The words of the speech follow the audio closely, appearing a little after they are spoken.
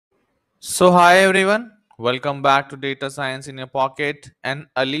So, hi everyone, welcome back to Data Science in Your Pocket. And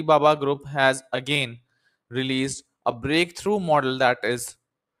Alibaba Group has again released a breakthrough model, that is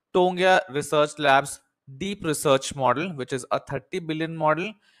Tongyi Research Labs Deep Research Model, which is a 30 billion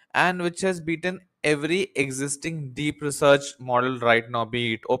model and which has beaten every existing deep research model right now,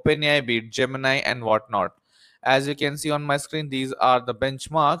 be it OpenAI, be it Gemini, and whatnot. As you can see on my screen, these are the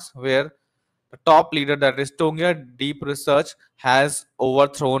benchmarks where the top leader, that is Tongyi Deep Research, has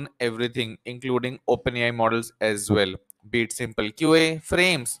overthrown everything, including OpenAI models as well. Be it Simple QA,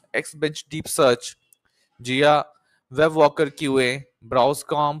 Frames, Xbench Deep Search, Gia, WebWalker QA,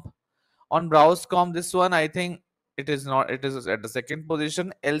 BrowseComp. On BrowseComp, this one I think it is not. It is at the second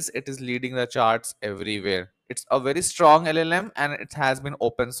position. Else, it is leading the charts everywhere. It's a very strong LLM and it has been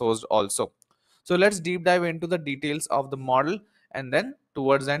open sourced also. So let's deep dive into the details of the model, and then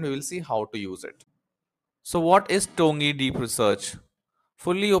towards the end we will see how to use it. So what is Tongyi Deep Research?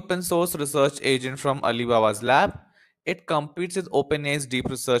 Fully open source research agent from Alibaba's lab. It competes with OpenAI's deep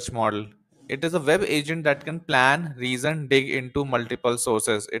research model. It is a web agent that can plan, reason, dig into multiple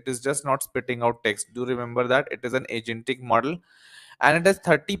sources. It is just not spitting out text. Do remember that it is an agentic model, and it has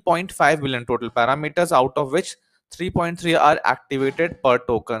 30.5 billion total parameters, out of which 3.3 are activated per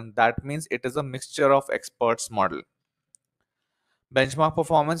token. That means it is a mixture of experts model. Benchmark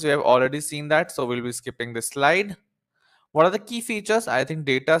performance, we have already seen that, so we'll be skipping this slide. What are the key features? I think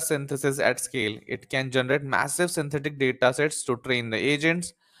data synthesis at scale. It can generate massive synthetic data sets to train the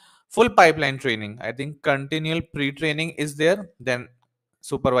agents. Full pipeline training. I think continual pre-training is there, then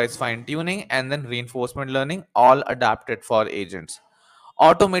supervised fine-tuning, and then reinforcement learning, all adapted for agents.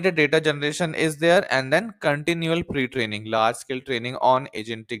 Automated data generation is there, and then continual pre-training, large-scale training on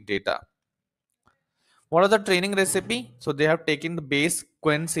agentic data. What are the training recipe? So they have taken the base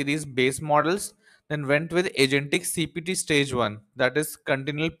Quen series base models, then went with agentic CPT stage 1, that is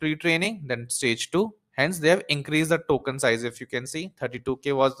continual pre-training, then stage 2. Hence they have increased the token size. If you can see,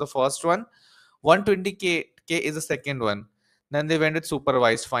 32k was the first one, 120k is the second one. Then they went with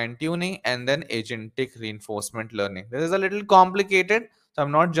supervised fine tuning and then agentic reinforcement learning. This is a little complicated, so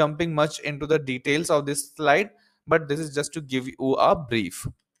I'm not jumping much into the details of this slide, but this is just to give you a brief.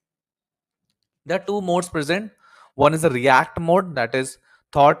 There are two modes present. One is the React mode, that is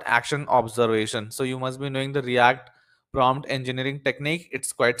thought, action, observation. So you must be knowing the React prompt engineering technique.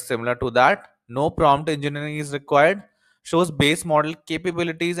 It's quite similar to that. No prompt engineering is required. Shows base model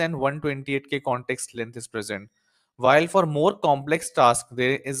capabilities and 128k context length is present. While for more complex tasks,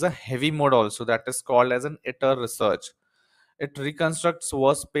 there is a heavy mode also, that is called as an iter research. It reconstructs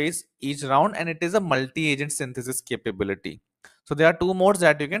workspace each round, and it is a multi-agent synthesis capability. So there are two modes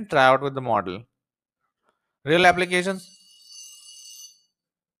that you can try out with the model. Real applications,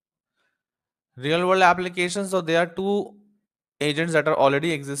 real world applications. So there are two agents that are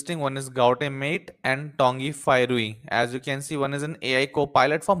already existing. One is Gaute Mate and Tongyi Firui. As you can see, one is an AI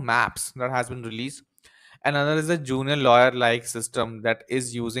co-pilot for maps that has been released. Another is a junior lawyer like system that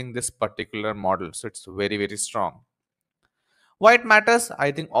is using this particular model. So it's very, very strong. Why it matters? I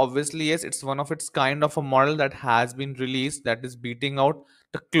think obviously yes, it's one of its kind of a model that has been released that is beating out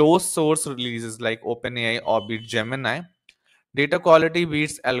the closed source releases like OpenAI or be it Gemini. Data quality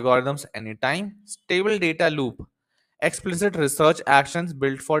beats algorithms anytime. Stable data loop. Explicit research actions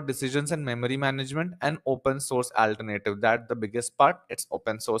built for decisions and memory management, and open source alternative. That's the biggest part. It's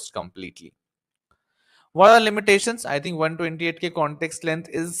open sourced completely. What are the limitations? I think 128k context length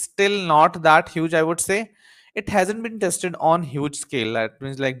is still not that huge, I would say. It hasn't been tested on huge scale. That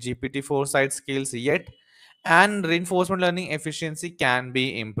means like GPT-4 side scales yet. And reinforcement learning efficiency can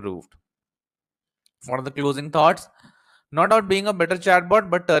be improved. What are the closing thoughts? Not about being a better chatbot,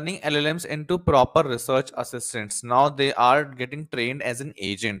 but turning LLMs into proper research assistants. Now they are getting trained as an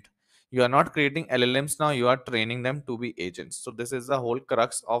agent. You are not creating LLMs now, you are training them to be agents. So this is the whole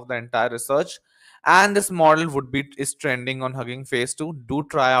crux of the entire research. And this model would be is trending on Hugging Face too. Do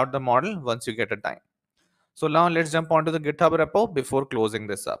try out the model once you get a time. So now let's jump onto the GitHub repo before closing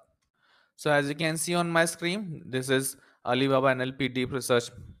this up. So as you can see on my screen, this is Alibaba NLP Deep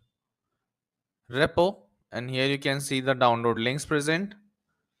Research repo, and here you can see the download links present.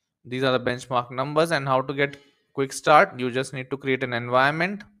 These are the benchmark numbers, and how to get quick start. You just need to create an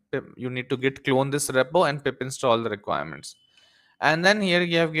environment. You need to git clone this repo and pip install the requirements, and then here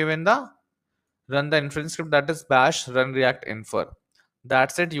you have given the run the inference script, that is bash run react infer.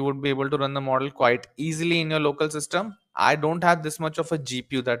 That's it. You would be able to run the model quite easily in your local system. I don't have this much of a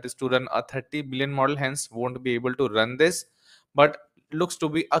GPU that is to run a 30 billion model, hence won't be able to run this, but looks to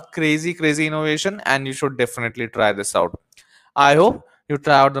be a crazy innovation, and you should definitely try this out. I hope you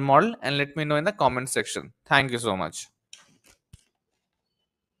try out the model and let me know in the comment section. Thank you so much.